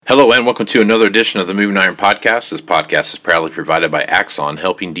Hello and welcome to another edition of the Moving Iron Podcast. This podcast is proudly provided by Axon,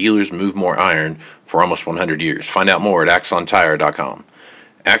 helping dealers move more iron for almost 100 years. Find out more at axontire.com.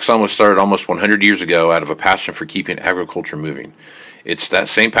 Axon was started almost 100 years ago out of a passion for keeping agriculture moving. It's that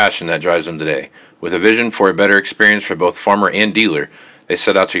same passion that drives them today. With a vision for a better experience for both farmer and dealer, they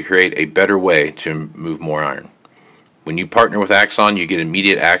set out to create a better way to move more iron. When you partner with Axon, you get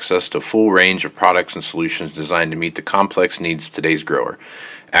immediate access to a full range of products and solutions designed to meet the complex needs of today's grower.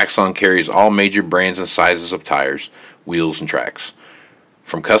 Axon carries all major brands and sizes of tires, wheels, and tracks.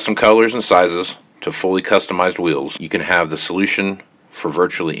 From custom colors and sizes to fully customized wheels, you can have the solution for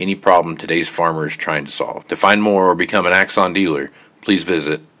virtually any problem today's farmer is trying to solve. To find more or become an Axon dealer, please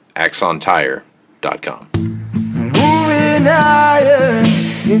visit axontire.com. Moving iron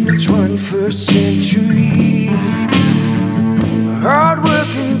in the 21st century.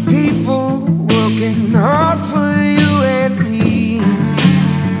 Hard-working people working hard for you and me.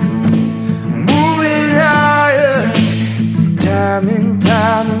 Moving iron time and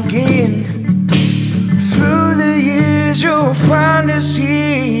time again. Through the years you'll find us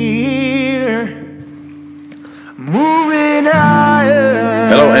here. Moving iron.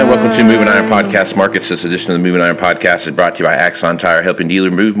 Hello and welcome to Moving Iron Podcast Markets. This edition of the Moving Iron Podcast is brought to you by Axon Tire, helping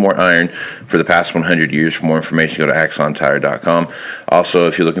dealers move more iron for the past 100 years. For more information, go to axontire.com. Also,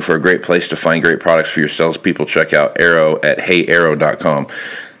 if you're looking for a great place to find great products for your salespeople, check out Arrow at heyarrow.com.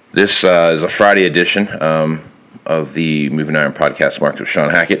 This is a Friday edition of the Moving Iron Podcast Market with Shawn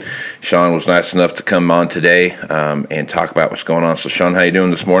Hacket. Shawn was nice enough to come on today and talk about what's going on. So, Shawn, how you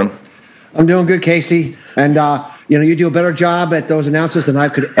doing this morning? I'm doing good, Casey. And, you do a better job at those announcements than I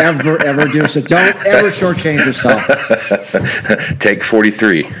could ever do. So don't ever shortchange yourself. Take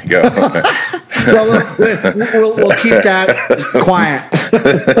 43. Go. Well, we'll keep that quiet.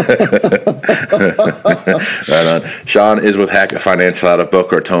 Right on. Shawn is with Hacket Financial out of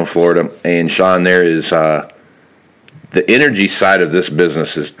Boca Raton, Florida. And, Shawn, there is the energy side of this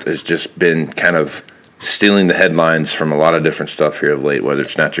business has just been kind of stealing the headlines from a lot of different stuff here of late, whether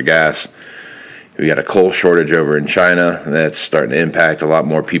it's natural gas. We got a coal shortage over in China that's starting to impact a lot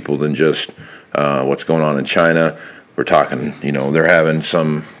more people than just what's going on in China. We're talking, they're having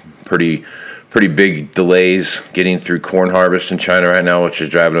some pretty big delays getting through corn harvest in China right now, which is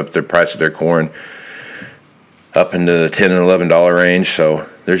driving up the price of their corn up into the $10 and $11 range. So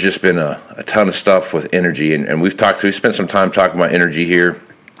there's just been a ton of stuff with energy, and we've spent some time talking about energy here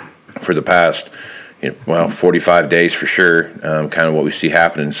for the past 45 days for sure, kind of what we see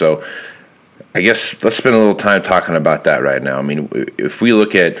happening. So I guess let's spend a little time talking about that right now. I mean, if we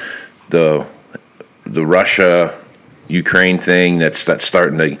look at the Russia-Ukraine thing, that's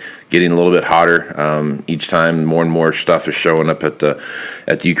starting to getting a little bit hotter. Each time more and more stuff is showing up at the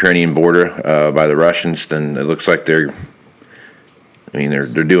Ukrainian border by the Russians, then it looks like they're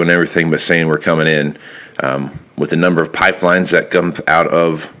doing everything but saying we're coming in. With the number of pipelines that come out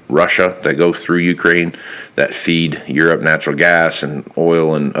of Russia that go through Ukraine that feed Europe natural gas and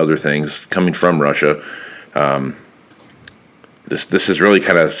oil and other things coming from Russia, this is really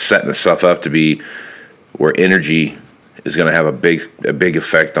kind of setting itself up to be where energy is going to have a big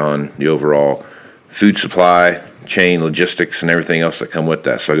effect on the overall food supply chain, logistics, and everything else that come with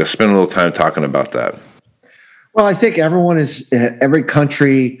that. So I got to spend a little time talking about that. Well, I think every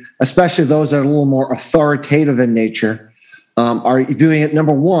country, especially those that are a little more authoritative in nature, are viewing it,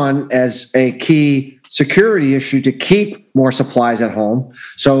 number one, as a key security issue to keep more supplies at home.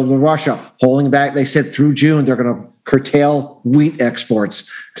 So the Russia holding back, they said through June, they're going to curtail wheat exports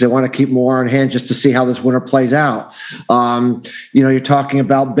because they want to keep more on hand just to see how this winter plays out. You're talking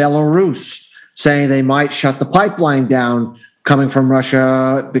about Belarus saying they might shut the pipeline down coming from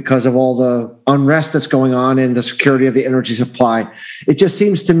Russia because of all the unrest that's going on in the security of the energy supply. It just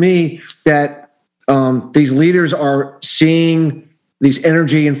seems to me that these leaders are seeing these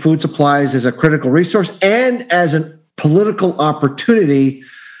energy and food supplies as a critical resource and as a political opportunity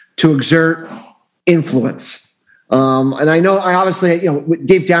to exert influence. And I know, obviously,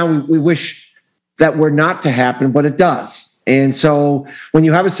 deep down, we wish that were not to happen, but it does. And so when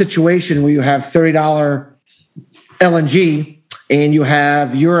you have a situation where you have $30 LNG and you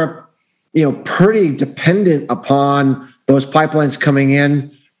have Europe, pretty dependent upon those pipelines coming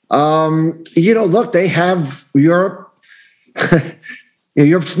in, look, they have Europe.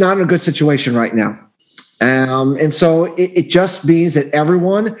 Europe's not in a good situation right now. And so it just means that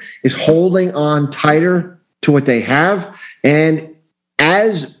everyone is holding on tighter to what they have. And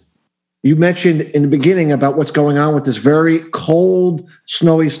as you mentioned in the beginning about what's going on with this very cold,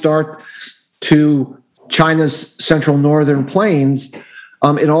 snowy start to China's central northern plains,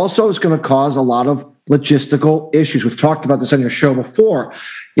 it also is going to cause a lot of logistical issues. We've talked about this on your show before.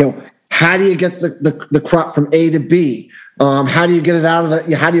 How do you get the crop from A to B? How do you get it out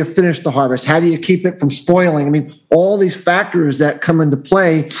of how do you finish the harvest? How do you keep it from spoiling? I mean, all these factors that come into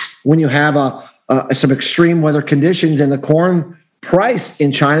play when you have some extreme weather conditions, and the corn price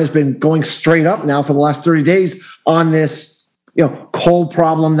in China has been going straight up now for the last 30 days on this, cold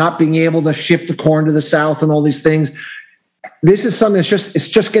problem, not being able to ship the corn to the south and all these things. This is something it's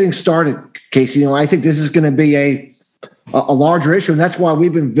just getting started, Casey. I think this is going to be a larger issue. And that's why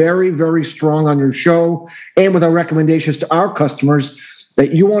we've been very, very strong on your show and with our recommendations to our customers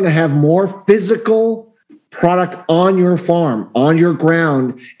that you want to have more physical product on your farm, on your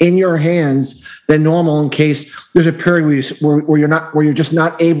ground, in your hands than normal, in case there's a period where you're just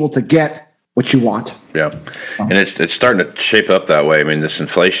not able to get what you want. Yeah. And it's starting to shape up that way. I mean, this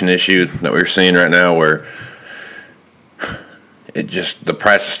inflation issue that we're seeing right now, where the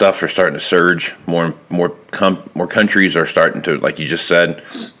price of stuff are starting to surge. More countries are starting to, like you just said,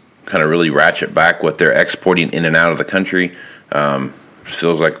 kind of really ratchet back what they're exporting in and out of the country.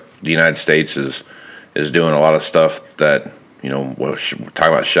 Feels like the United States is doing a lot of stuff that, we're talking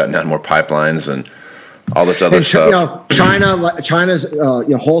about shutting down more pipelines and all this other stuff. China's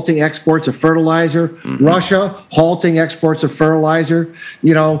halting exports of fertilizer. Mm-hmm. Russia halting exports of fertilizer.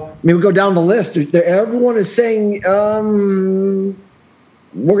 We go down the list. Everyone is saying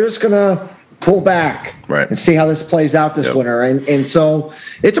we're just going to pull back and see how this plays out this winter. And so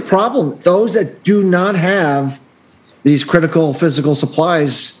it's a problem. Those that do not have these critical physical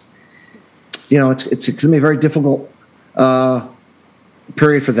supplies, it's going to be a very difficult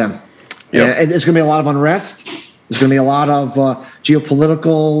period for them. Yep. And there's going to be a lot of unrest. There's going to be a lot of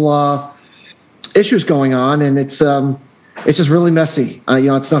geopolitical issues going on, and it's just really messy.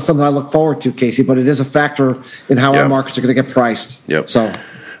 It's not something I look forward to, Casey, but it is a factor in how our markets are going to get priced. Yep. So, all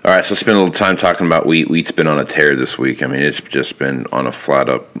right. So spend a little time talking about wheat. Wheat's been on a tear this week. I mean, it's just been on a flat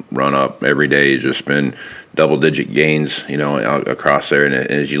up run up every day. It's just been double-digit gains, across there. And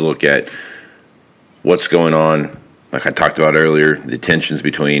as you look at what's going on, like I talked about earlier, the tensions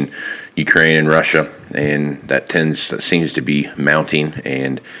between Ukraine and Russia, and that seems to be mounting.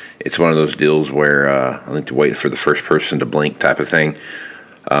 And it's one of those deals where I think they're waiting for the first person to blink type of thing.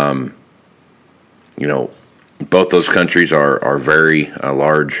 Both those countries are very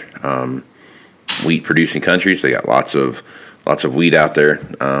large wheat producing countries. They got lots of wheat out there.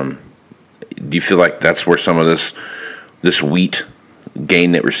 Do you feel like that's where some of this wheat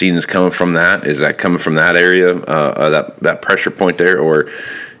gain that we're seeing is coming from? Is that coming from that area, that pressure point there, or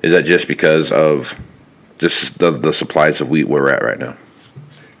is that just because of just the supplies of wheat where we're at right now?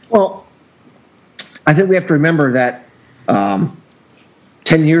 Well, I think we have to remember that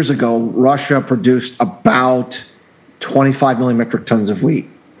 10 years ago, Russia produced about 25 million metric tons of wheat.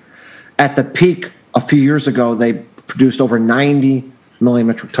 At the peak a few years ago, they produced over 90 million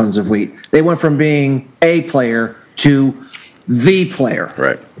metric tons of wheat. They went from being a player to the player.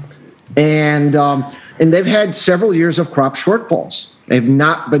 Right. And they've had several years of crop shortfalls. They've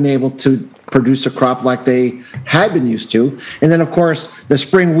not been able to produce a crop like they had been used to. And then, of course, the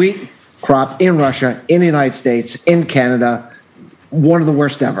spring wheat crop in Russia, in the United States, in Canada, one of the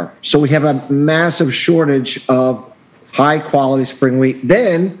worst ever. So we have a massive shortage of high-quality spring wheat.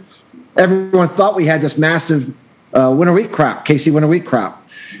 Then everyone thought we had this massive winter wheat crop, KC winter wheat crop.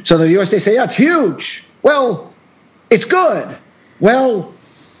 So the USDA say, it's huge. Well, it's good. Well,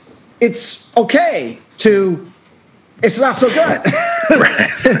 it's okay to it's not so good.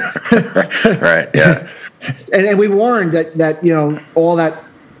 Right. Yeah. And we warned that all that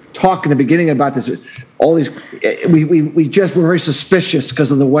talk in the beginning about this, all these, we just were very suspicious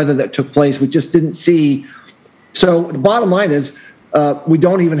because of the weather that took place. We just didn't see. So the bottom line is we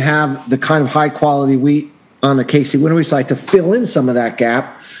don't even have the kind of high quality wheat on the KC winter wheat site to fill in some of that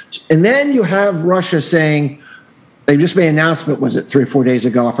gap. And then you have Russia saying, they just made an announcement, was it 3 or 4 days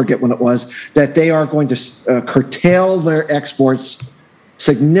ago? I forget when it was, that they are going to curtail their exports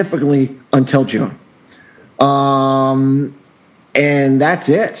significantly until June. And that's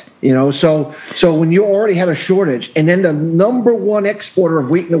it. So when you already had a shortage, and then the number one exporter of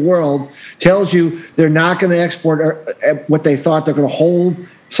wheat in the world tells you they're not going to export what they thought, they're going to hold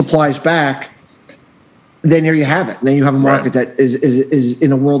supplies back, then here you have it. And then you have a market that is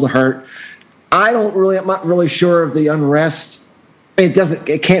in a world of hurt. I'm not really sure of the unrest.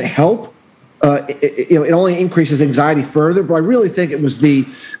 It can't help. It only increases anxiety further, but I really think it was the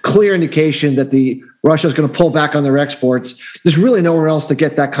clear indication that Russia is going to pull back on their exports. There's really nowhere else to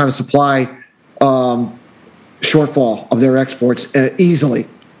get that kind of supply shortfall of their exports easily.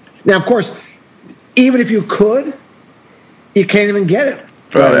 Now, of course, even if you could, you can't even get it.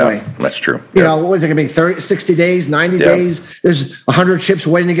 right away. That's true. You know, what is it going to be, 30, 60 days, 90 days? There's 100 ships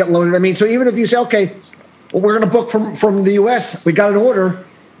waiting to get loaded. I mean, so even if you say, okay, well, we're going to book from the U.S., we got an order,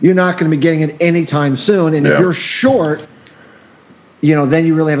 you're not going to be getting it anytime soon. And if you're short, you know, then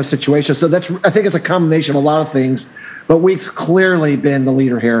you really have a situation. So I think it's a combination of a lot of things, but wheat's clearly been the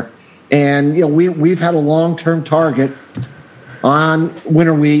leader here. And, you know, we've had a long-term target on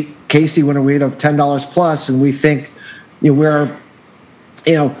winter wheat, KC winter wheat of $10 plus, and we think, you know, we're,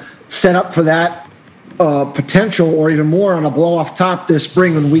 you know, set up for that potential or even more on a blow-off top this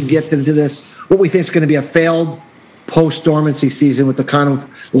spring when we get into this, what we think is going to be a failed post-dormancy season with the kind of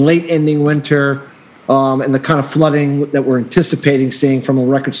late-ending winter and the kind of flooding that we're anticipating seeing from a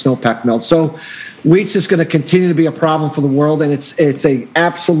record snowpack melt. So wheat's just going to continue to be a problem for the world, and it's a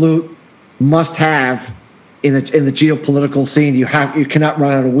absolute must-have in the geopolitical scene. You cannot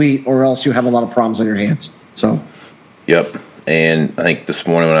run out of wheat, or else you have a lot of problems on your hands. So, yep. And I think this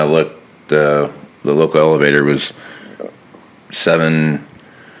morning when I looked, the local elevator was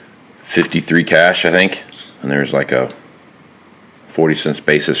 $7.53 cash, I think, and there's like a 40-cent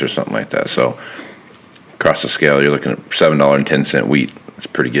basis or something like that. So across the scale, you're looking at $7.10 wheat. It's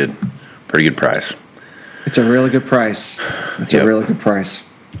pretty good price. It's a really good price. It's a really good price.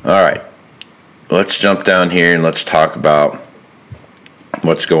 All right, let's jump down here and let's talk about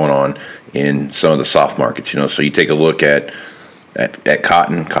what's going on in some of the soft markets. You know, so you take a look at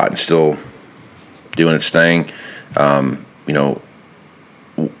cotton. Cotton's still doing its thing. You know,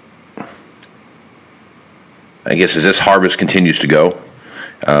 I guess as this harvest continues to go,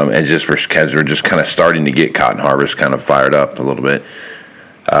 and we're just kind of starting to get cotton harvest kind of fired up a little bit.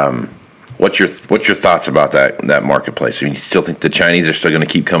 What's your thoughts about that marketplace? I mean, you still think the Chinese are still going to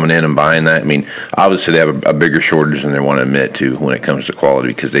keep coming in and buying that? I mean, obviously they have a bigger shortage than they want to admit to when it comes to quality,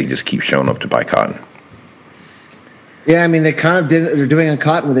 because they just keep showing up to buy cotton. Yeah, I mean, they're doing in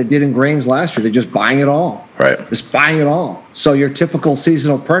cotton what they did in grains last year. They're just buying it all. Right. Just buying it all. So your typical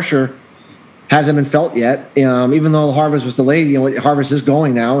seasonal pressure hasn't been felt yet. Even though the harvest was delayed, you know, harvest is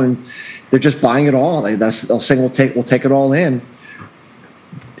going now, and they're just buying it all. They'll say we'll take it all in.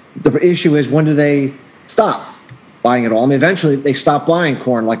 The issue is, when do they stop buying it all? I mean, eventually they stop buying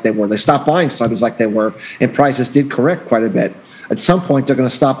corn like they were. They stopped buying soybeans like they were, and prices did correct quite a bit. At some point, they're going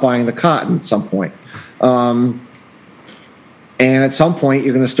to stop buying the cotton at some point. And at some point,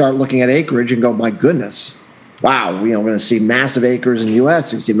 you're going to start looking at acreage and go, my goodness, wow, you know, we're going to see massive acres in the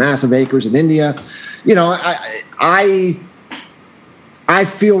U.S., you're going to see massive acres in India. You know, I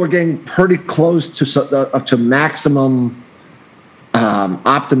feel we're getting pretty close to maximum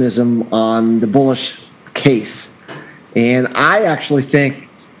optimism on the bullish case. And I actually think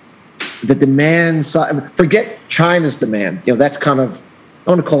the demand side, forget China's demand, you know, that's kind of,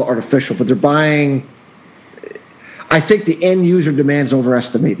 I want to call it artificial, but they're buying. I think the end user demand is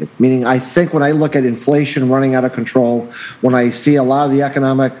overestimated, meaning I think when I look at inflation running out of control, when I see a lot of the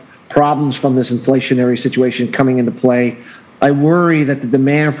economic problems from this inflationary situation coming into play, I worry that the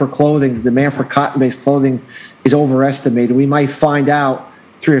demand for clothing, the demand for cotton-based clothing is overestimated. We might find out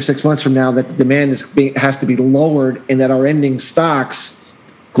 3 or 6 months from now that the demand has to be lowered, and that our ending stocks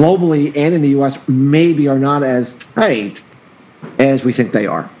globally and in the U.S. maybe are not as tight as we think they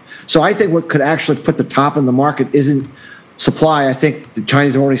are. So I think what could actually put the top in the market isn't supply. I think the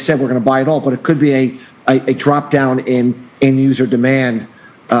Chinese have already said we're going to buy it all, but it could be a drop down in end user demand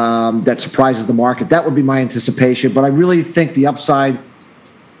that surprises the market. That would be my anticipation. But I really think the upside,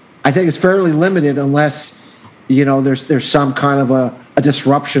 I think, is fairly limited unless, you know, there's some kind of a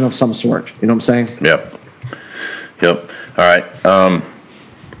disruption of some sort. You know what I'm saying? Yep. All right.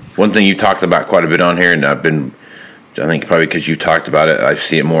 One thing you talked about quite a bit on here, and I think probably because you talked about it, I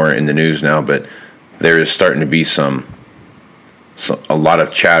see it more in the news now, but there is starting to be a lot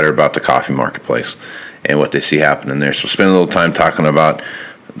of chatter about the coffee marketplace and what they see happening there. So spend a little time talking about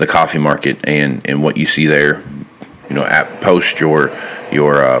the coffee market and what you see there, you know, at post your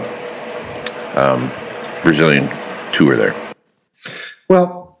Brazilian tour there.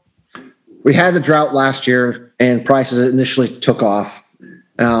 Well, we had the drought last year and prices initially took off.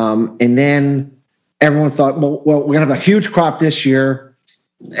 And then everyone thought, well, we're going to have a huge crop this year.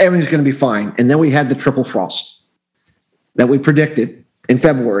 Everything's going to be fine. And then we had the triple frost that we predicted in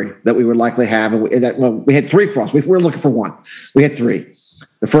February that we would likely have. And we had 3 frosts. We were looking for 1. We had 3.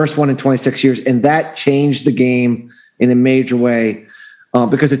 The first one in 26 years. And that changed the game in a major way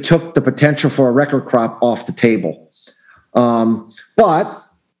because it took the potential for a record crop off the table. But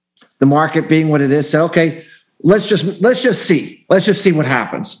the market being what it is said, okay, let's just see. Let's just see what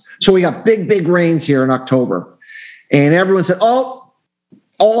happens. So we got big rains here in October. And everyone said, oh,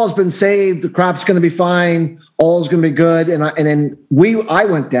 all has been saved. The crop's going to be fine. All is going to be good. And then I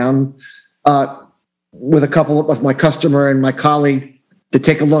went down with a couple with my customer and my colleague to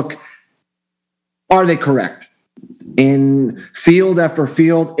take a look. Are they correct? In field after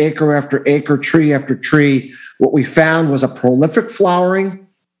field, acre after acre, tree after tree, what we found was a prolific flowering,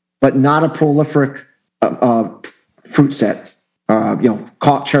 but not a prolific fruit set,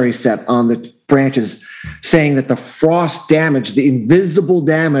 cherry set on the branches, saying that the frost damage, the invisible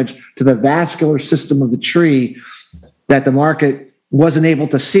damage to the vascular system of the tree that the market wasn't able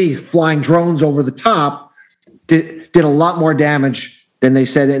to see flying drones over the top did a lot more damage than they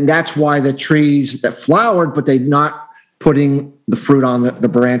said. And that's why the trees that flowered, but they're not putting the fruit on the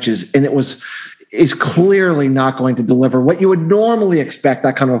branches. And is clearly not going to deliver what you would normally expect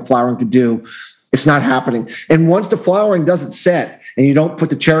that kind of a flowering to do. It's not happening. And once the flowering doesn't set and you don't put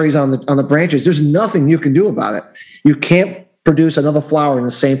the cherries on the branches, there's nothing you can do about it. You can't produce another flower in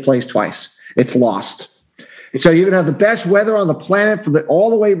the same place twice. It's lost. And so you're going to have the best weather on the planet for all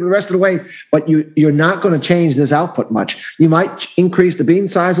the way, the rest of the way, but you're not going to change this output much. You might increase the bean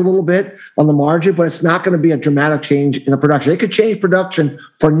size a little bit on the margin, but it's not going to be a dramatic change in the production. It could change production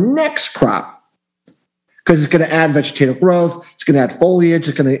for next crop because it's going to add vegetative growth. It's going to add foliage.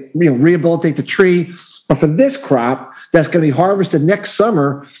 It's going to rehabilitate the tree. But for this crop that's going to be harvested next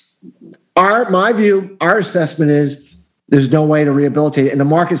summer, our assessment is there's no way to rehabilitate it. And the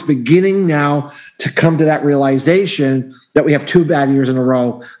market's beginning now to come to that realization that we have 2 bad years in a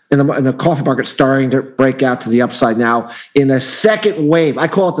row, and the coffee market's starting to break out to the upside now in a second wave. I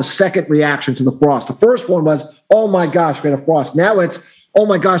call it the second reaction to the frost. The first one was, oh my gosh, we had a frost. Now it's, oh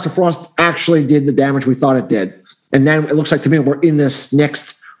my gosh, the frost actually did the damage we thought it did. And then it looks like to me we're in this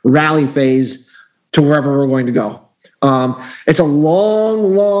next rally phase to wherever we're going to go. It's a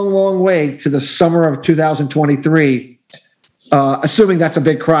long, long, long way to the summer of 2023, assuming that's a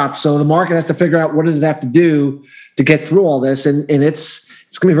big crop. So the market has to figure out what does it have to do to get through all this. And it's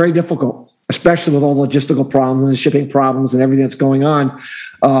going to be very difficult, especially with all the logistical problems and the shipping problems and everything that's going on.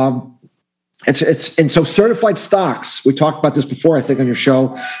 And so certified stocks, we talked about this before, I think, on your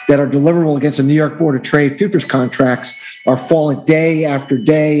show, that are deliverable against the New York Board of Trade futures contracts are falling day after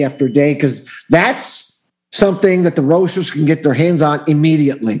day after day, because that's something that the roasters can get their hands on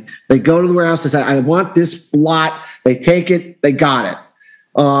immediately. They go to the warehouse, they say, I want this lot. They take it, they got it.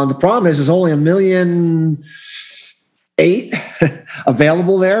 The problem is there's only 1.8 million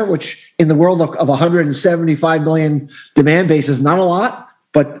available there, which in the world of 175 million demand base is not a lot.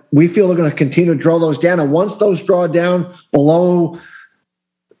 But we feel they're going to continue to draw those down. And once those draw down below,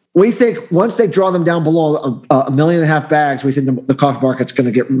 we think once they draw them down below 1.5 million bags, we think the coffee market's going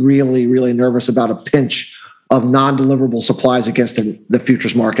to get really, really nervous about a pinch of non-deliverable supplies against the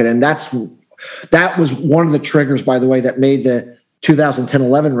futures market. And that was one of the triggers, by the way, that made the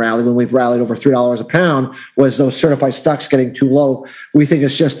 2010-11 rally, when we've rallied over $3 a pound, was those certified stocks getting too low. We think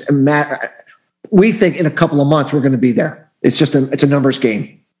it's just a matter. We think in a couple of months we're going to be there. It's just it's a numbers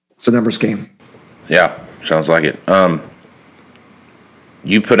game. It's a numbers game. Yeah, sounds like it.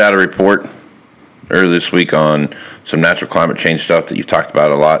 You put out a report earlier this week on some natural climate change stuff that you've talked about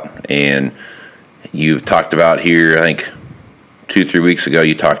a lot, and you've talked about here, I think 2-3 weeks ago,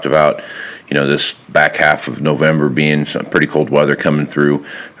 you talked about this back half of November being some pretty cold weather coming through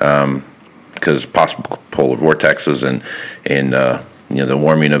because possible polar vortexes and the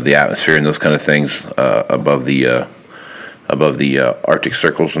warming of the atmosphere and those kind of things above the Arctic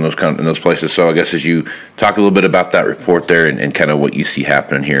circles and those places. So I guess as you talk a little bit about that report there and kind of what you see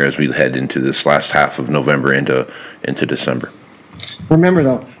happening here as we head into this last half of November into December. Remember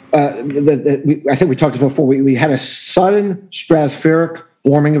though, I think we talked about before. We had a sudden stratospheric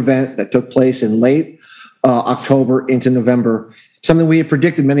warming event that took place in late October into November. Something we had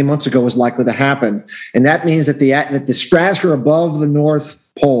predicted many months ago was likely to happen, and that means that the stratosphere above the North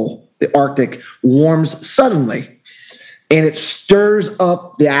Pole, the Arctic, warms suddenly. And it stirs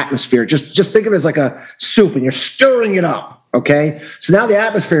up the atmosphere. Just think of it as like a soup, and you're stirring it up, okay? So now the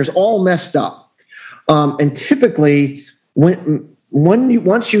atmosphere is all messed up. And typically,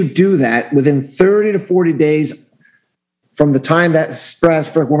 once you do that, within 30 to 40 days from the time that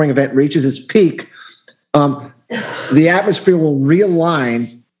stratospheric warming event reaches its peak, the atmosphere will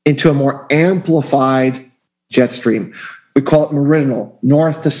realign into a more amplified jet stream. We call it meridional,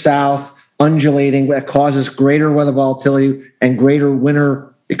 north to south, undulating, that causes greater weather volatility and greater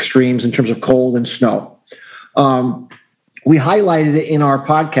winter extremes in terms of cold and snow. We highlighted it in our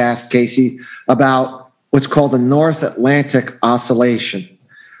podcast, Casey, about what's called the North Atlantic Oscillation.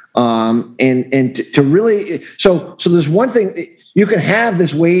 And to really, so there's one thing, you can have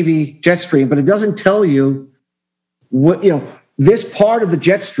this wavy jet stream, but it doesn't tell you what, this part of the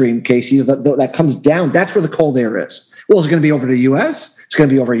jet stream, Casey, that comes down, that's where the cold air is. Well, is it going to be over the U.S.? It's going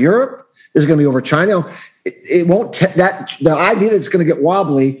to be over Europe? Is it going to be over China? It won't. The idea that it's going to get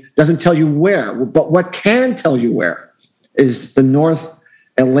wobbly doesn't tell you where. But what can tell you where is the North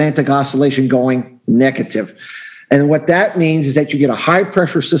Atlantic oscillation going negative. And what that means is that you get a high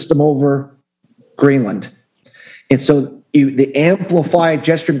pressure system over Greenland. And so the amplified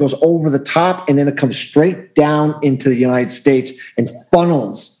jet stream goes over the top, and then it comes straight down into the United States and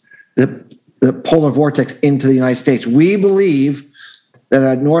funnels the polar vortex into the United States. We believe that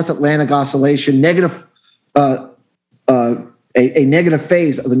a North Atlantic oscillation, a negative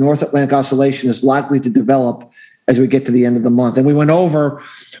phase of the North Atlantic oscillation is likely to develop as we get to the end of the month. And we went over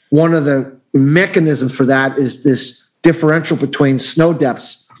one of the mechanisms for that is this differential between snow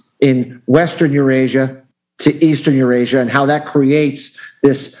depths in Western Eurasia to Eastern Eurasia and how that creates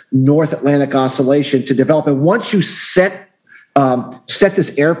this North Atlantic oscillation to develop. And once you set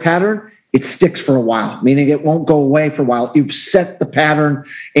this air pattern, it sticks for a while, meaning it won't go away for a while. You've set the pattern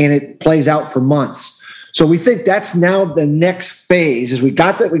and it plays out for months. So we think that's now the next phase is we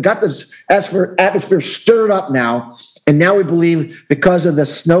got this atmosphere stirred up now. And now we believe because of the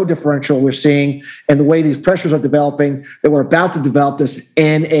snow differential we're seeing and the way these pressures are developing that we're about to develop this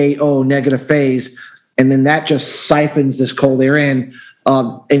NAO negative phase. And then that just siphons this cold air in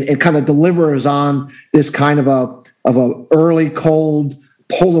and kind of delivers on this kind of a early cold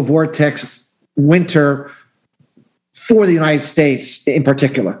polar vortex winter for the United States in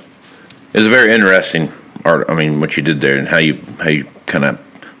particular. It was very interesting, what you did there and how you kind of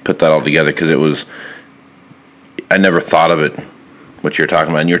put that all together, because I never thought of it, what you're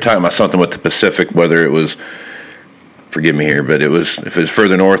talking about. And you're talking about something with the Pacific, whether it was, forgive me here, but if it was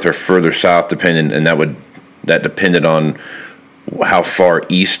further north or further south, depending, and that depended on how far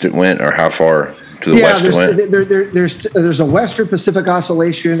east it went or how far to the west it went. There's a Western Pacific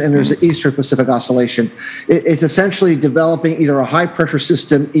oscillation and there's an Eastern Pacific oscillation. It's essentially developing either a high pressure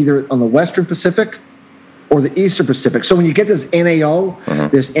system either on the Western Pacific or the Eastern Pacific. So when you get this NAO,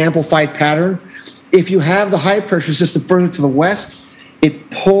 this amplified pattern, if you have the high pressure system further to the west, it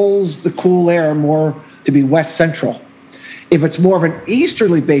pulls the cool air more to be west central. If it's more of an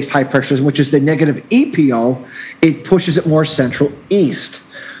easterly based high pressure system, which is the negative EPO, it pushes it more central east.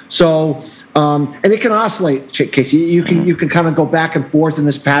 So, and it can oscillate, Casey. You can kind of go back and forth in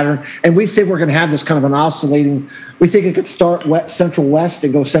this pattern. And we think we're going to have this kind of an oscillating. We think it could start central west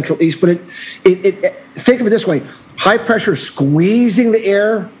and go central east. But it think of it this way: high pressure squeezing the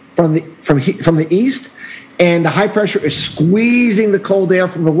air from the east, and the high pressure is squeezing the cold air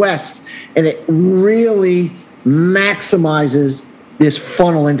from the west, and it really maximizes this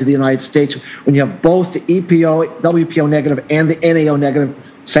funnel into the United States when you have both the EPO, WPO negative, and the NAO negative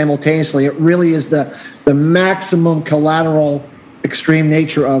simultaneously. It really is the maximum collateral extreme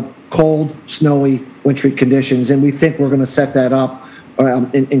nature of cold, snowy, wintry conditions, and we think we're going to set that up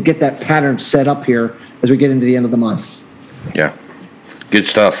and get that pattern set up here as we get into the end of the month. Yeah, good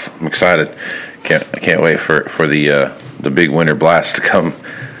stuff. I'm excited. I can't wait for the big winter blast to come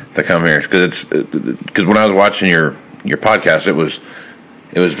here, because when I was watching your podcast, it was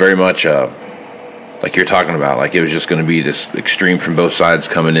very much like you're talking about, like it was just going to be this extreme from both sides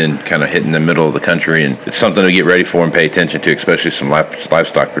coming in, kind of hitting the middle of the country, and it's something to get ready for and pay attention to, especially some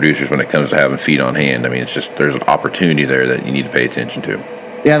livestock producers when it comes to having feed on hand. I mean, it's just there's an opportunity there that you need to pay attention to.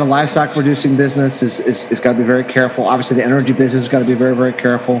 Yeah, the livestock producing business is got to be very careful. Obviously, the energy business has got to be very, very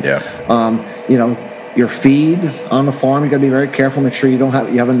careful. Yeah. Your feed on the farm, you got to be very careful. Make sure you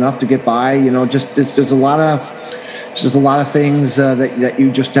have enough to get by. There's a lot of things that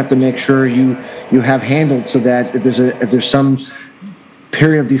you just have to make sure you have handled, so that if there's some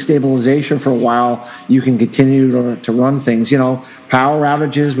period of destabilization for a while, you can continue to run things. Power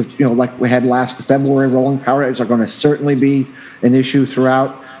outages, with like we had last February, rolling power outages are going to certainly be an issue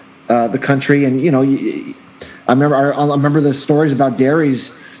throughout the country. And I remember the stories about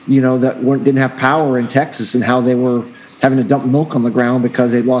dairies that didn't have power in Texas, and how they were having to dump milk on the ground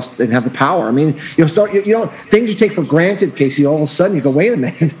because they didn't have the power. I mean, things you take for granted, Casey, all of a sudden you go, wait a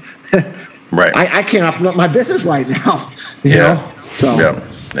minute. Right. I can't open up my business right now. You know? So yeah,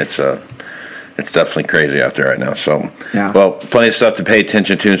 it's definitely crazy out there right now. So, yeah. Well, plenty of stuff to pay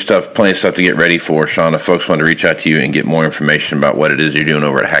attention to and plenty of stuff to get ready for. Shawn, if folks want to reach out to you and get more information about what it is you're doing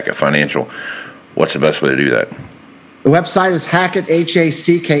over at Hacket Financial, what's the best way to do that? The website is Hacket,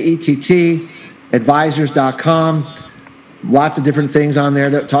 Hackett, advisors.com. Lots of different things on there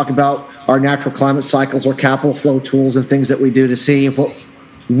that talk about our natural climate cycles, our capital flow tools, and things that we do to see if what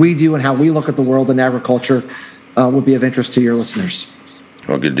we do and how we look at the world and agriculture would be of interest to your listeners.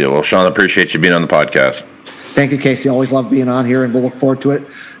 Well, good deal. Well, Shawn, I appreciate you being on the podcast. Thank you, Casey. Always love being on here, and we'll look forward to it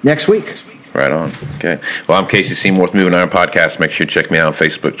next week. Right on. Okay. Well, I'm Casey Seymour with Moving Iron Podcast. Make sure you check me out on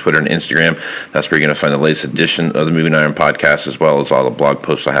Facebook, Twitter, and Instagram. That's where you're going to find the latest edition of the Moving Iron Podcast, as well as all the blog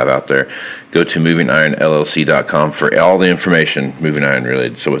posts I have out there. Go to movingironllc.com for all the information Moving Iron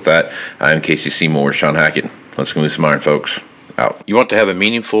related. So with that, I'm Casey Seymour, Shawn Hacket. Let's go move some iron, folks. Out. You want to have a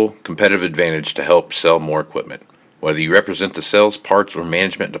meaningful competitive advantage to help sell more equipment. Whether you represent the sales, parts, or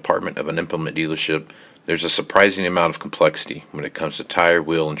management department of an implement dealership, there's a surprising amount of complexity when it comes to tire,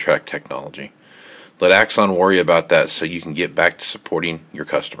 wheel, and track technology. Let Axon worry about that so you can get back to supporting your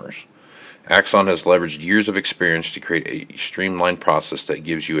customers. Axon has leveraged years of experience to create a streamlined process that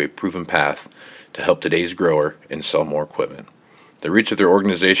gives you a proven path to help today's grower and sell more equipment. The roots of their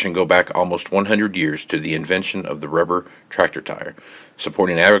organization go back almost 100 years to the invention of the rubber tractor tire.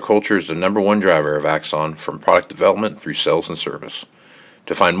 Supporting agriculture is the number one driver of Axon, from product development through sales and service.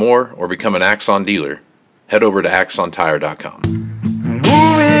 To find more or become an Axon dealer, head over to axontire.com.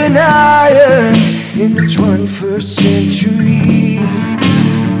 Moving iron in the 21st century.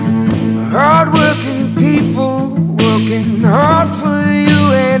 Hard-working people working hard for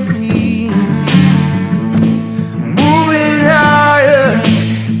you and me. Moving iron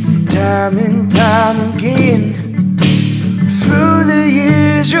time and time again. Through the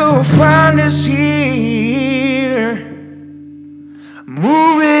years you'll find us here.